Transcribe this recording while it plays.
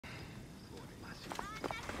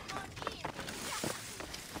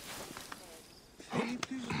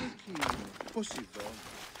Impossível.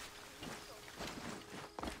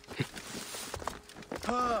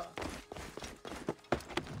 Ah.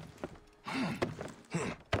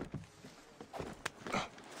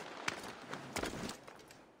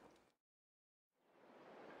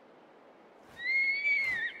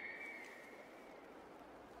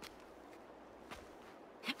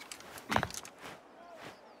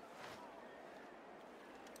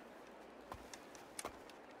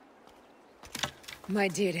 My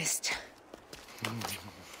dearest.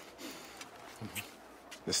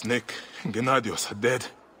 The snake, Gennadios, are dead.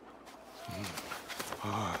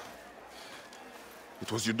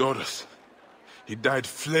 It was Eudoros. He died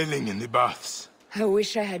flailing in the baths. I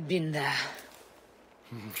wish I had been there.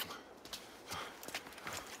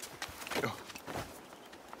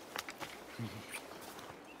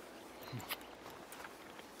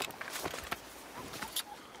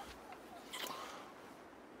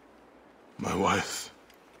 My wife.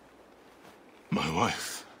 My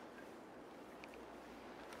wife.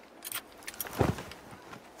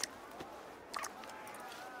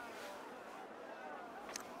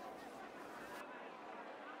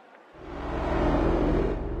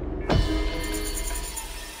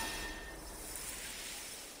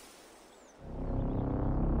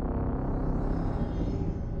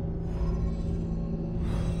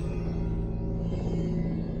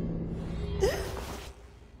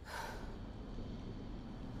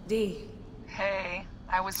 D. Hey,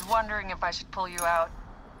 I was wondering if I should pull you out.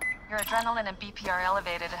 Your adrenaline and BP are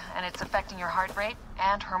elevated, and it's affecting your heart rate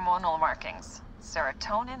and hormonal markings.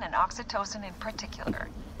 Serotonin and oxytocin in particular.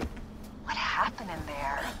 What happened in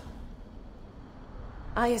there?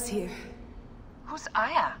 Aya's here. Who's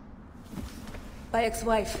Aya? Bayek's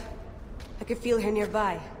wife. I could feel her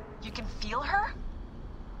nearby. You can feel her?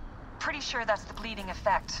 Pretty sure that's the bleeding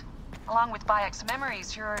effect. Along with Bayek's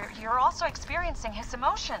memories, you're also experiencing his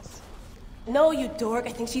emotions. No, you dork.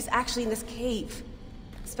 I think she's actually in this cave.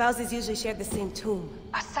 Spouses usually share the same tomb.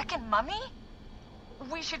 A second mummy?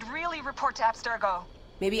 We should really report to Abstergo.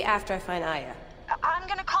 Maybe after I find Aya. I'm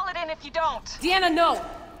gonna call it in if you don't. Deanna, no!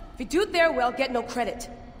 If you do their well, get no credit.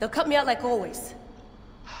 They'll cut me out like always.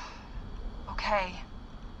 Okay.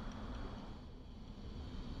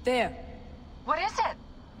 There. What is it?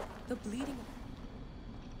 The bleeding...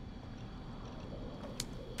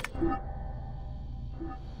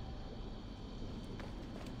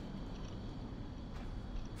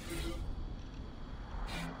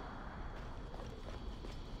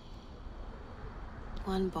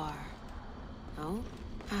 One bar. No,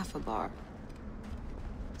 half a bar.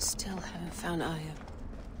 Still haven't found Aya.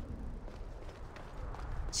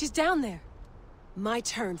 She's down there. My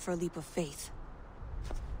turn for a leap of faith.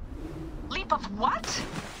 Leap of what?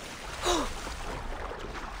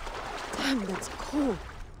 Damn, that's cool.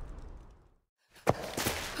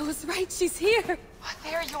 I was right, she's here. Oh,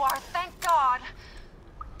 there you are, thank God.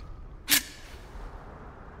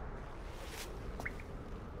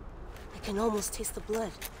 I can almost taste the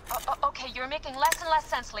blood. Okay, you're making less and less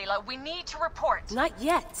sense, Leela. We need to report. Not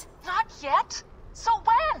yet. Not yet? So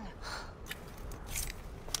when?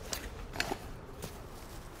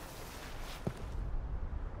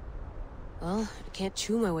 Well, I can't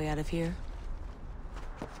chew my way out of here.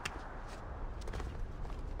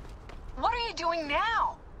 What are you doing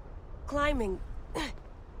now? Climbing.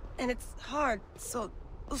 And it's hard, so...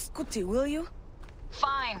 Uskuti, will you?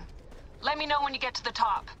 Fine. Let me know when you get to the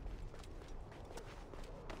top.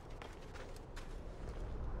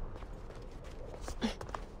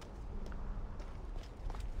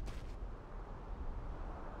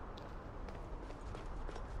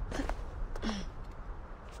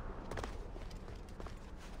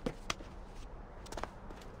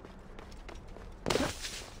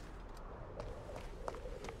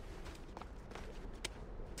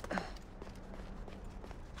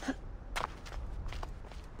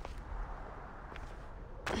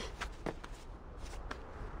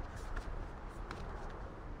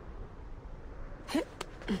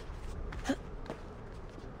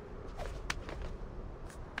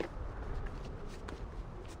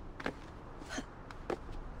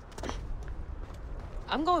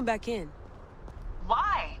 I'm going back in.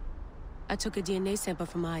 Why? I took a DNA sample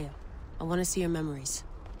from Aya. I want to see her memories.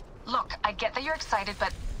 Look, I get that you're excited,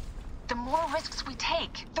 but the more risks we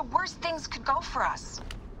take, the worse things could go for us.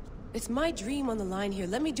 It's my dream on the line here.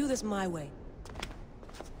 Let me do this my way.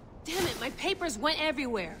 Damn it, my papers went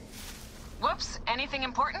everywhere. Whoops, anything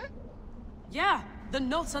important? Yeah, the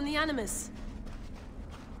notes on the Animus.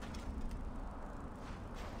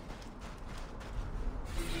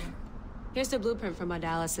 Here's the blueprint for my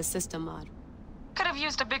dialysis system mod. Could have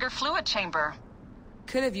used a bigger fluid chamber.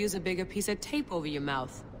 Could have used a bigger piece of tape over your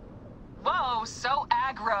mouth. Whoa, so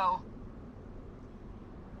aggro.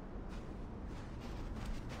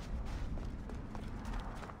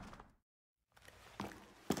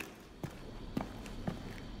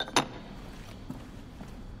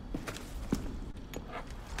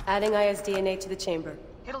 Adding IS DNA to the chamber.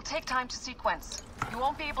 It'll take time to sequence. You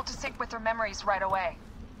won't be able to sync with her memories right away.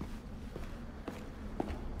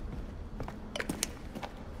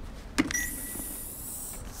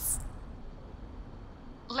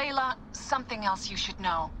 Layla, something else you should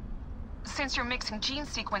know. Since you're mixing gene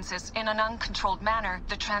sequences in an uncontrolled manner,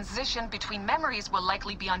 the transition between memories will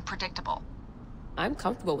likely be unpredictable. I'm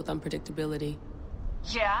comfortable with unpredictability.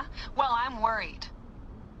 Yeah? Well, I'm worried.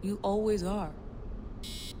 You always are.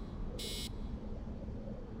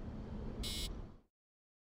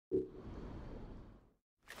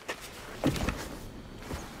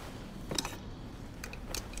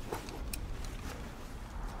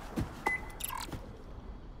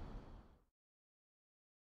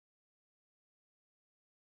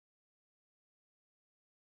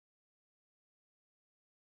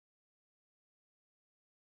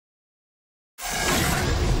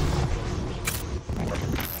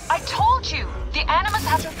 I told you! The Animus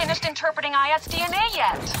hasn't finished interpreting IS DNA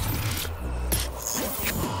yet!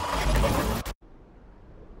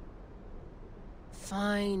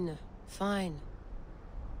 Fine, fine.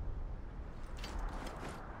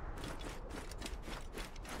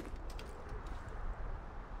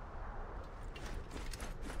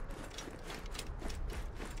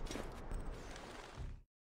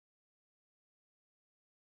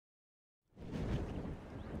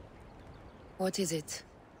 What is it?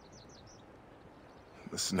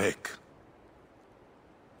 The snake.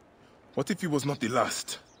 What if he was not the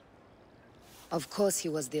last? Of course he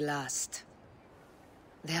was the last.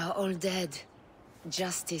 They are all dead.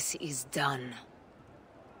 Justice is done.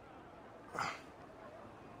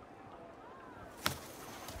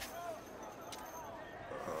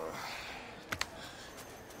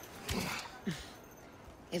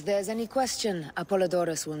 If there's any question,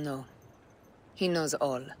 Apollodorus will know. He knows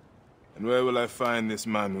all. And where will I find this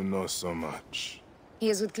man who knows so much? He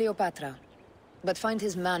is with Cleopatra. But find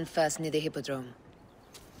his man first near the Hippodrome.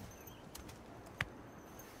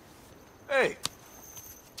 Hey!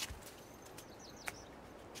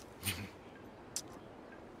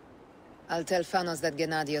 I'll tell Phanos that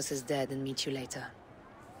Gennadios is dead and meet you later.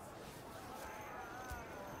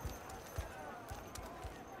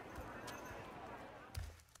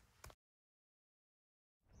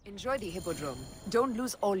 Enjoy the Hippodrome. Don't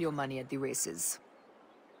lose all your money at the races.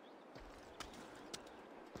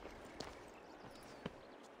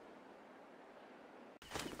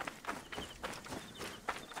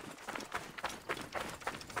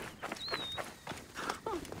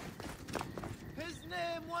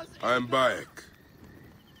 I am Bayek.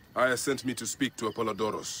 Aya sent me to speak to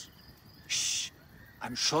Apollodorus. Shh.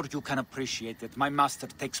 I'm sure you can appreciate that my master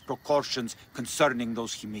takes precautions concerning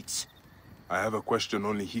those he meets. I have a question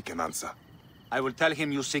only he can answer. I will tell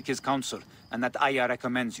him you seek his counsel, and that Aya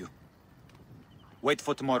recommends you. Wait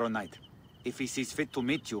for tomorrow night. If he sees fit to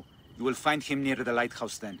meet you, you will find him near the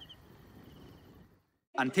lighthouse then.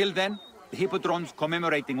 Until then, the Hippodrome's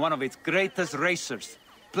commemorating one of its greatest racers.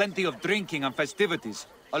 Plenty of drinking and festivities,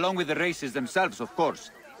 along with the races themselves, of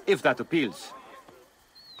course, if that appeals.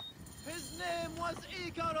 His name was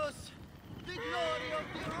Icarus, the glory of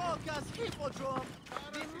the Rocas Hippodrome,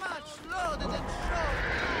 the match loaded and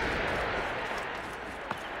shown.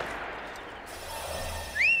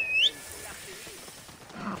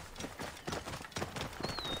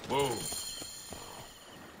 Whoa.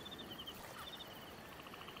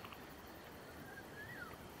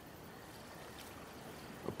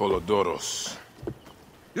 Apollodorus.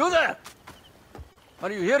 You there!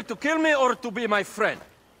 Are you here to kill me or to be my friend?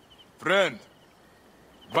 Friend.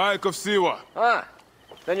 Bayek of Siwa. Ah,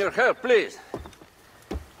 then your help, please.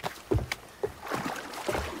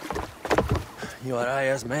 You are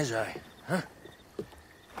Aya's Magi, huh?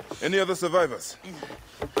 Any other survivors?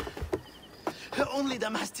 Only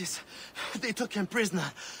Damastis. They took him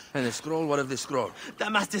prisoner. And the scroll? What of the scroll?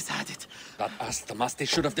 Damastis had it. That ass Damastis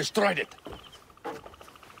should have destroyed it.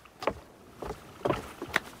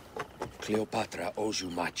 Cleopatra owes you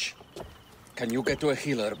much. Can you get to a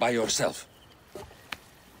healer by yourself?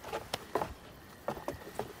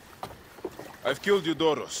 I've killed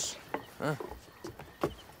Eudorus. Huh?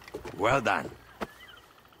 Well done.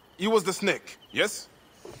 He was the snake, yes?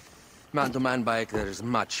 Man to man, Bayek, there is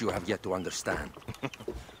much you have yet to understand.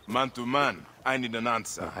 Man to man, I need an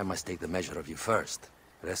answer. I must take the measure of you first.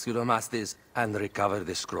 Rescue Damastis and recover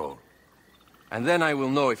the scroll. And then I will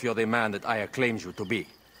know if you're the man that Aya claims you to be.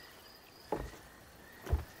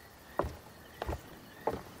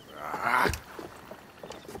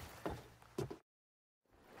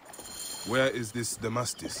 Where is this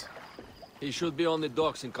Damastis? He should be on the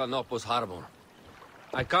docks in Canopus Harbor.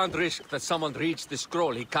 I can't risk that someone reads the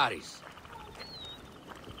scroll he carries.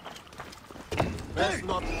 Best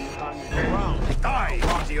not be hanging around. Die,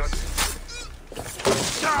 idiot!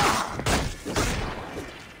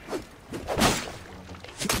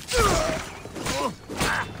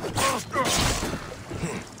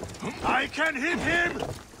 I can hit him!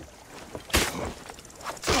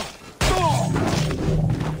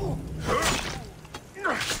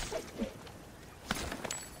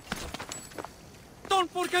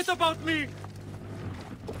 Don't forget about me!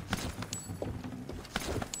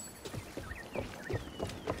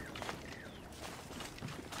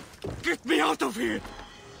 Get me out of here!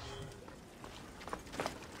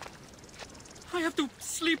 I have to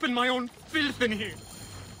sleep in my own filth in here.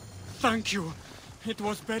 Thank you. It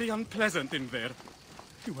was very unpleasant in there.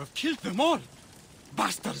 You have killed them all.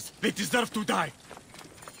 Bastards! They deserve to die.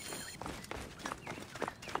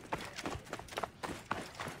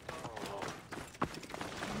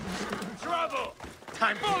 Trouble!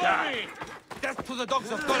 Time to die! Death to the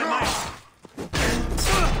dogs of Ptolemais!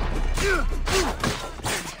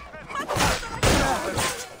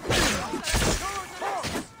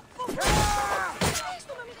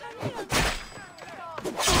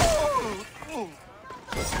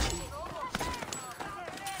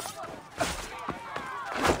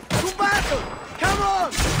 To battle! Come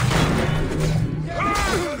on!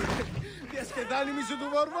 Διασκεδάνει μισού του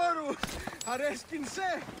βαρβάρου. Αρέσκην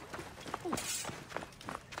σε.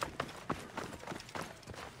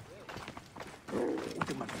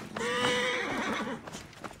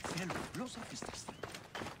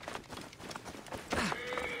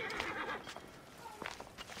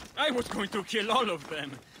 I was going to kill all of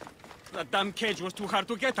them. That damn cage was too hard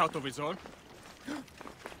to get out of, is all.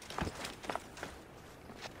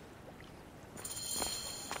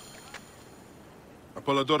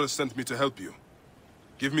 Apollodorus sent me to help you.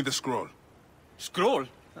 Give me the scroll. Scroll?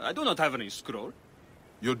 I do not have any scroll.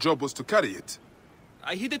 Your job was to carry it.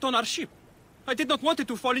 I hid it on our ship. I did not want it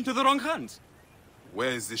to fall into the wrong hands.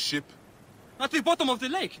 Where is the ship? At the bottom of the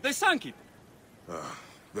lake. They sank it.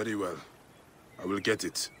 Very well. I will get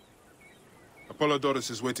it. Apollodorus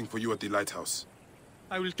is waiting for you at the lighthouse.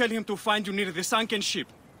 I will tell him to find you near the sunken ship.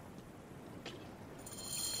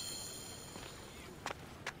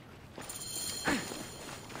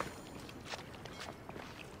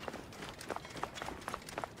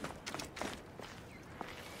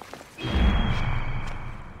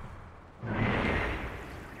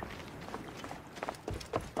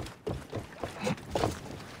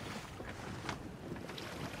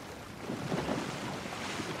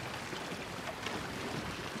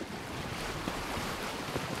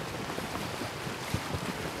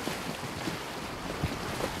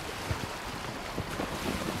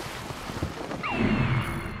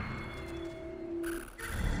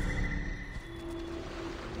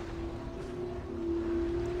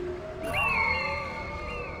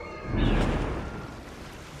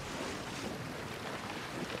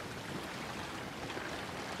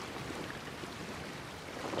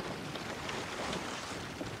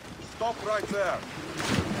 Stop right there.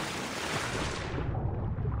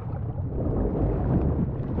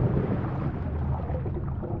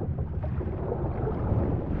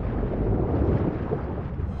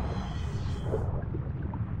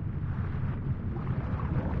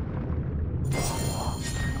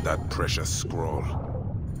 That precious scroll.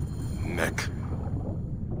 Neck.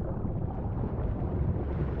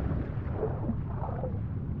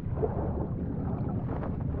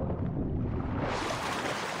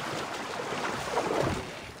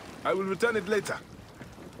 I will return it later.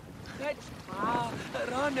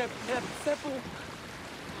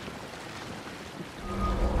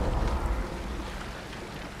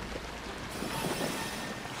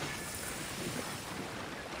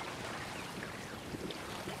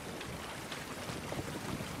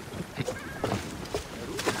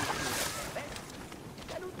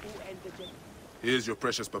 Here's your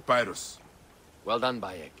precious papyrus. Well done,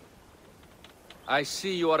 Bayek. I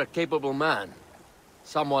see you are a capable man.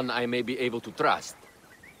 Someone I may be able to trust.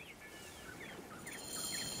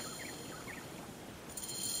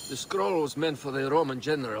 The scroll was meant for the Roman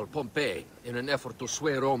general Pompey in an effort to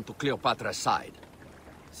sway Rome to Cleopatra's side.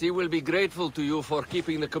 She will be grateful to you for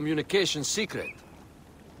keeping the communication secret.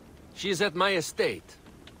 She is at my estate.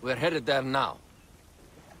 We're headed there now.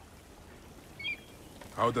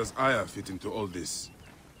 How does Aya fit into all this?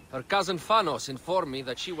 Her cousin Phanos informed me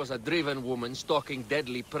that she was a driven woman stalking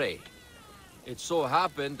deadly prey. It so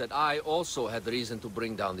happened that I also had reason to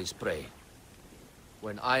bring down this prey.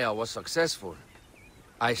 When Aya was successful,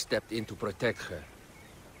 I stepped in to protect her.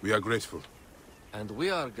 We are grateful. And we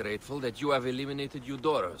are grateful that you have eliminated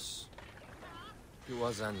Eudorus. He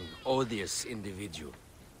was an odious individual.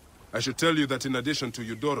 I should tell you that in addition to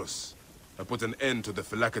Eudorus, I put an end to the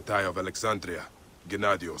Phylakitai of Alexandria,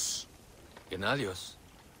 Gennadios. Gennadios?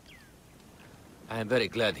 I am very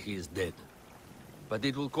glad he is dead. But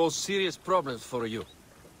it will cause serious problems for you.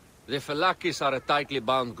 The Phylakis are a tightly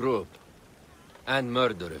bound group. And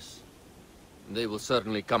murderers. They will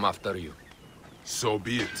certainly come after you. So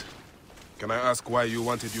be it. Can I ask why you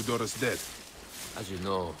wanted Eudorus dead? As you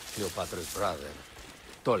know, Cleopatra's brother,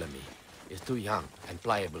 Ptolemy, is too young and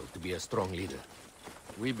pliable to be a strong leader.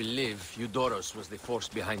 We believe Eudorus was the force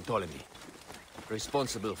behind Ptolemy,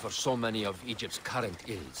 responsible for so many of Egypt's current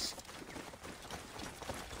ills.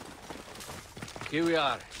 Here we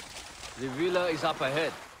are. The villa is up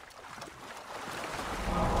ahead.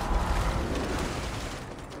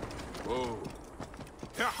 Whoa.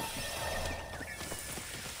 Yeah.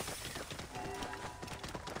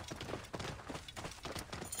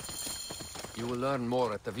 You will learn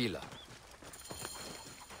more at the villa.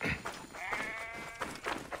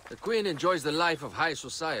 The Queen enjoys the life of high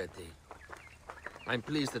society. I'm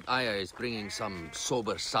pleased that Aya is bringing some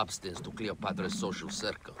sober substance to Cleopatra's social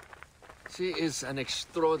circle. She is an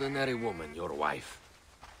extraordinary woman, your wife.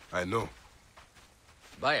 I know.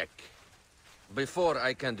 Bayek, before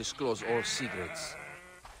I can disclose all secrets,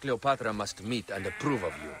 Cleopatra must meet and approve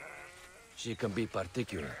of you. She can be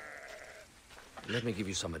particular. Let me give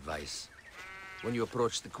you some advice. When you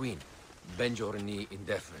approach the Queen, bend your knee in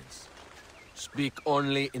deference. Speak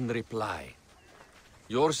only in reply.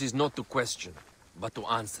 Yours is not to question, but to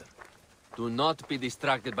answer. Do not be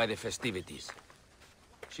distracted by the festivities.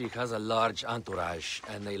 She has a large entourage,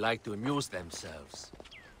 and they like to amuse themselves.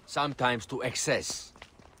 Sometimes to excess.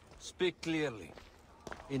 Speak clearly,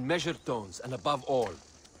 in measured tones, and above all,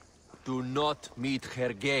 do not meet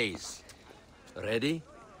her gaze. Ready?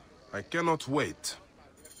 I cannot wait.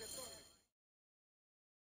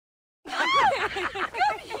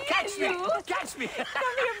 Catch me! Catch me!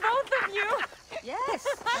 Come here, both of you! Yes.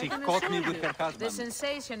 She caught me with her The husband.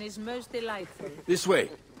 sensation is most delightful. This way.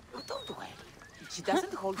 Oh, don't worry. She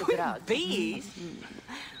doesn't hold the grudge. Please!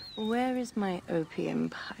 Where is my opium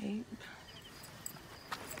pipe?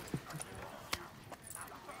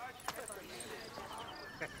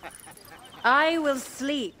 I will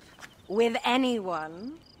sleep with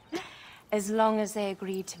anyone as long as they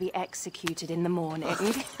agree to be executed in the morning.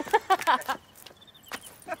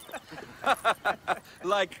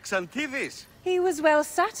 Like Xantivis. He was well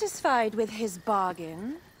satisfied with his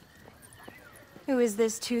bargain. Who is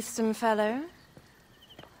this toothsome fellow?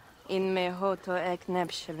 In me hoto ek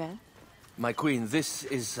nebsheve. My queen, this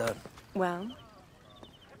is, Well,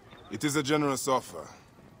 It is a generous offer.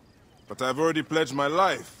 But I've already pledged my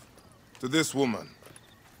life to this woman.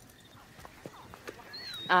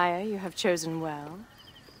 Aya, you have chosen well.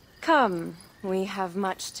 Come, we have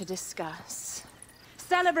much to discuss.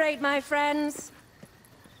 Celebrate, my friends!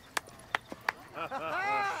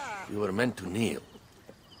 you were meant to kneel.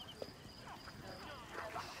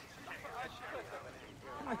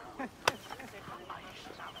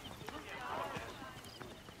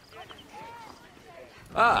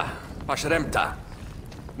 Ah, Pashremta.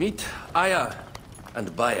 Meet Aya and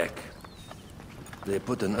Bayek. They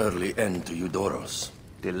put an early end to Eudorus.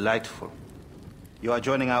 Delightful. You are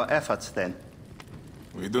joining our efforts, then?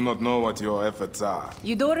 We do not know what your efforts are.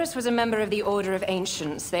 Eudorus was a member of the Order of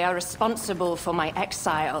Ancients. They are responsible for my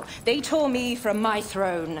exile. They tore me from my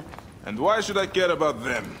throne. And why should I care about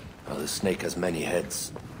them? Now, the snake has many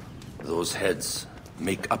heads. Those heads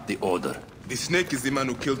make up the Order. The snake is the man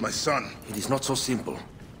who killed my son. It is not so simple.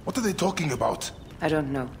 What are they talking about? I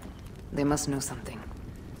don't know. They must know something.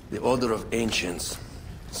 The Order of Ancients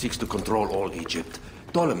seeks to control all Egypt.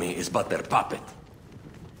 Ptolemy is but their puppet.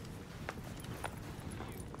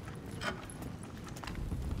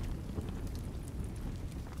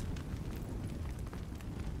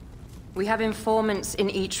 We have informants in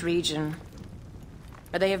each region,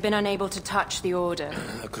 but they have been unable to touch the Order.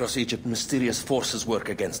 Across Egypt, mysterious forces work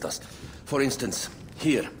against us. For instance,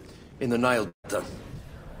 here, in the Nile Delta,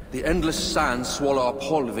 the endless sands swallow up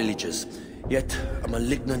whole villages, yet a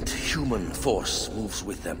malignant human force moves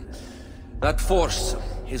with them. That force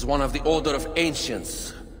is one of the Order of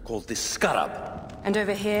Ancients, called the Scarab. And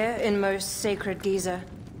over here, in most sacred Giza,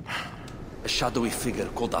 A shadowy figure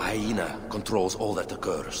called a hyena controls all that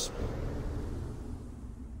occurs.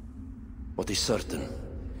 What is certain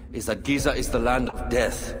is that Giza is the land of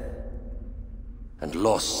death and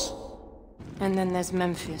loss. and then there's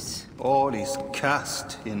Memphis. All is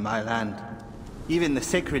cursed in my land. Even the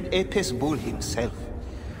sacred Apis bull himself.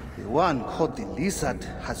 The one called the Lizard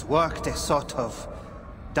has worked a sort of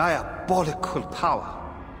diabolical power.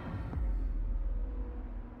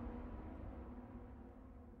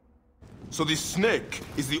 So the snake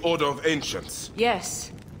is the Order of Ancients?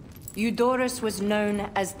 Yes. Eudorus was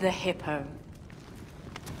known as the Hippo.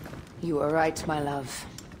 You are right, my love.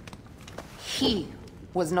 He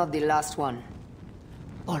was not the last one.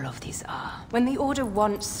 All of these are. When the Order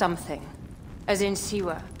wants something, as in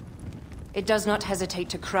Siwa, it does not hesitate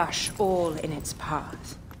to crush all in its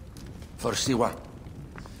path. For Siwa,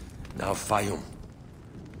 now Fayum.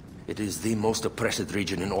 It is the most oppressed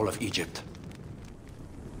region in all of Egypt.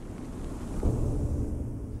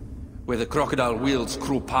 Where the crocodile wields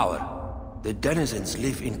cruel power, the denizens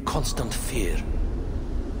live in constant fear.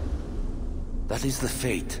 That is the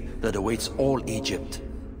fate that awaits all Egypt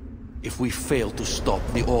if we fail to stop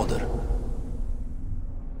the Order.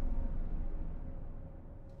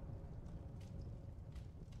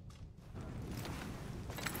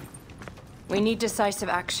 We need decisive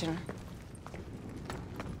action.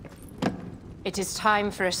 It is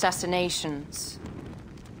time for assassinations.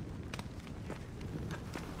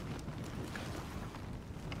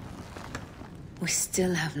 We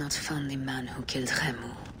still have not found the man who killed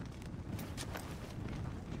Remu.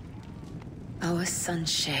 Our son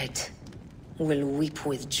Shed will weep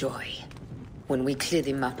with joy when we clear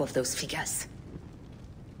the map of those figures.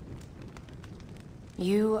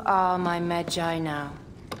 You are my Magi now.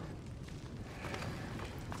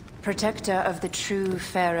 Protector of the true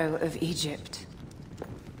Pharaoh of Egypt.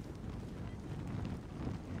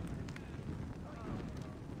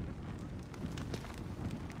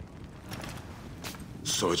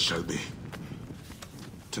 So it shall be.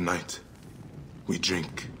 Tonight, we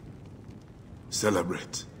drink,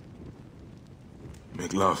 celebrate,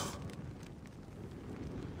 make love.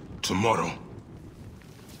 Tomorrow,